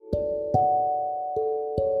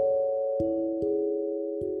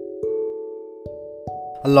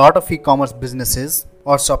A lot of e-commerce businesses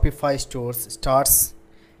or Shopify stores starts,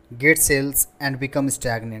 get sales and become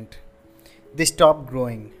stagnant. They stop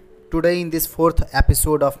growing. Today in this fourth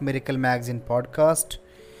episode of Miracle Magazine podcast,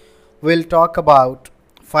 we'll talk about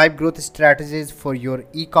 5 growth strategies for your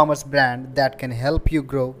e-commerce brand that can help you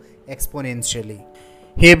grow exponentially.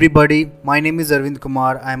 Hey everybody, my name is Arvind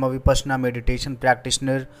Kumar. I am a Vipassana meditation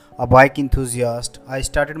practitioner, a bike enthusiast. I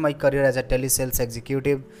started my career as a telesales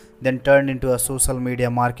executive, then turned into a social media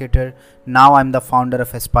marketer. Now I'm the founder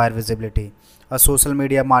of Aspire Visibility, a social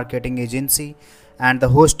media marketing agency and the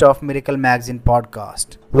host of Miracle Magazine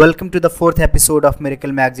podcast. Welcome to the fourth episode of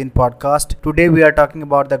Miracle Magazine podcast. Today we are talking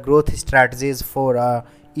about the growth strategies for a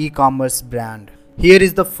e-commerce brand. Here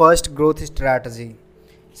is the first growth strategy.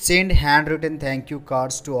 Send handwritten thank you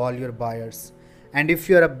cards to all your buyers. And if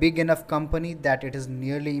you are a big enough company that it is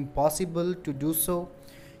nearly impossible to do so,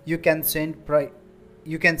 you can send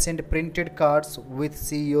printed cards with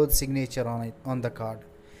CEO's signature on the card.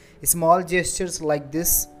 Small gestures like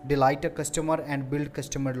this delight a customer and build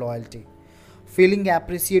customer loyalty. Feeling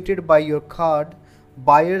appreciated by your card,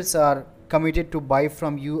 buyers are committed to buy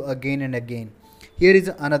from you again and again. Here is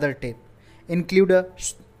another tip. Include a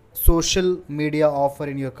social media offer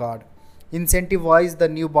in your card. Incentivize the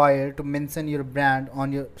new buyer to mention your brand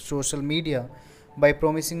on your social media by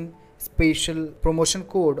promising special promotion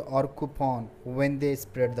code or coupon when they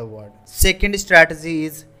spread the word. Second strategy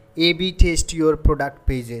is A/B test your product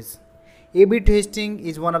pages. A/B testing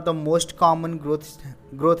is one of the most common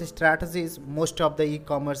growth strategies most of the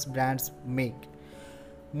e-commerce brands make.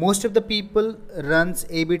 Most of the people runs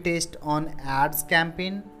A/B test on ads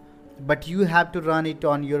campaign, but you have to run it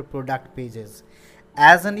on your product pages.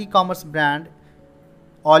 As an e-commerce brand,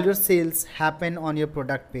 all your sales happen on your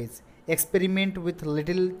product page. Experiment with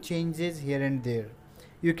little changes here and there.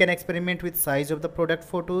 You can experiment with size of the product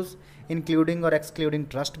photos, including or excluding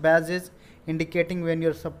trust badges, indicating when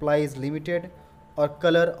your supply is limited, or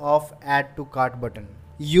color of add to cart button.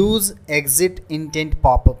 Use exit intent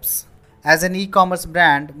pop-ups. As an e-commerce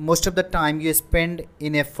brand, most of the time you spend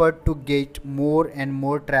in effort to get more and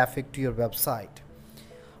more traffic to your website.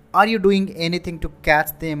 Are you doing anything to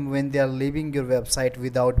catch them when they are leaving your website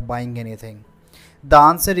without buying anything? The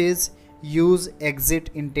answer is use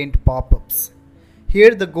exit intent pop-ups.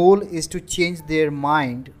 Here the goal is to change their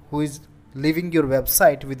mind who is leaving your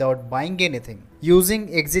website without buying anything.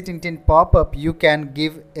 Using exit intent pop-up, you can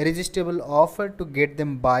give irresistible offer to get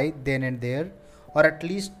them buy then and there, or at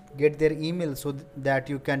least get their email so that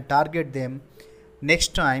you can target them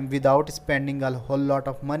next time without spending a whole lot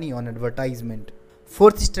of money on advertisement.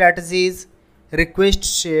 Fourth strategy is request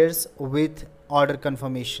shares with order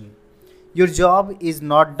confirmation. Your job is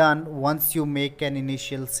not done once you make an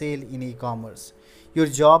initial sale in e-commerce. Your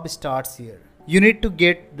job starts here. You need to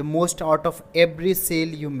get the most out of every sale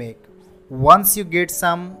you make. Once you get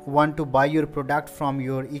someone to buy your product from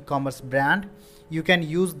your e-commerce brand, you can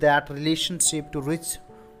use that relationship to reach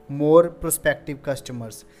more prospective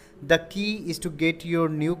customers. The key is to get your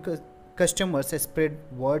new customers to spread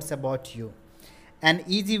words about you. An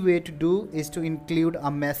easy way to do is to include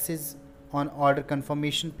a message on order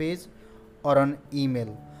confirmation page or on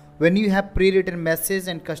email. When you have pre-written message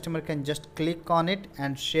and customer can just click on it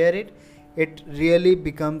and share it, it really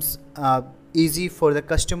becomes easy for the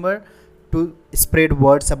customer to spread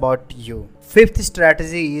words about you. Fifth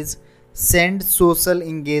strategy is send social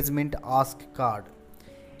engagement ask card.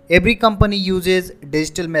 Every company uses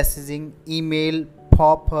digital messaging, email,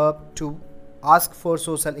 pop-up to ask for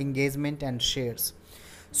social engagement and shares.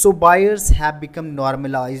 So buyers have become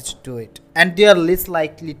normalized to it and they are less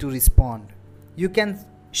likely to respond. You can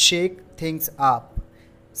shake things up.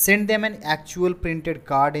 Send them an actual printed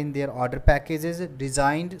card in their order packages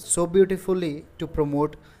designed so beautifully to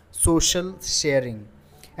promote social sharing.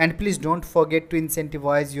 And please don't forget to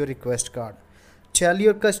incentivize your request card. Tell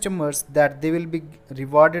your customers that they will be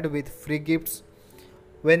rewarded with free gifts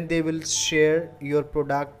when they will share your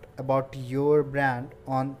product about your brand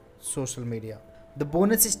on social media. The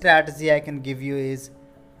bonus strategy I can give you is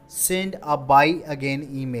send a buy again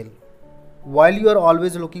email. While you are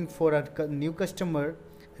always looking for a new customer,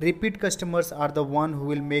 repeat customers are the one who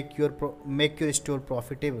will make your store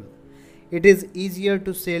profitable. It is easier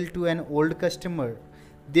to sell to an old customer.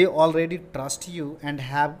 They already trust you and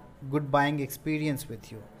have good buying experience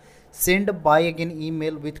with you. Send a buy again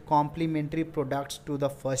email with complimentary products to the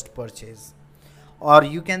first purchase. Or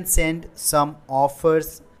you can send some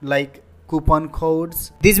offers like coupon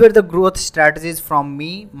codes. These were the growth strategies from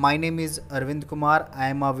me. My name is Arvind Kumar. I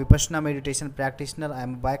am a Vipassana meditation practitioner. I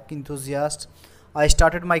am a bike enthusiast. I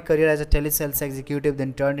started my career as a telesales executive,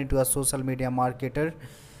 then turned into a social media marketer.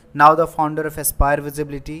 now the founder of Aspire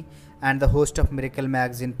Visibility and the host of Miracle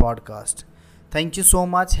Magazine podcast. Thank you so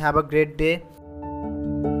much. Have a great day.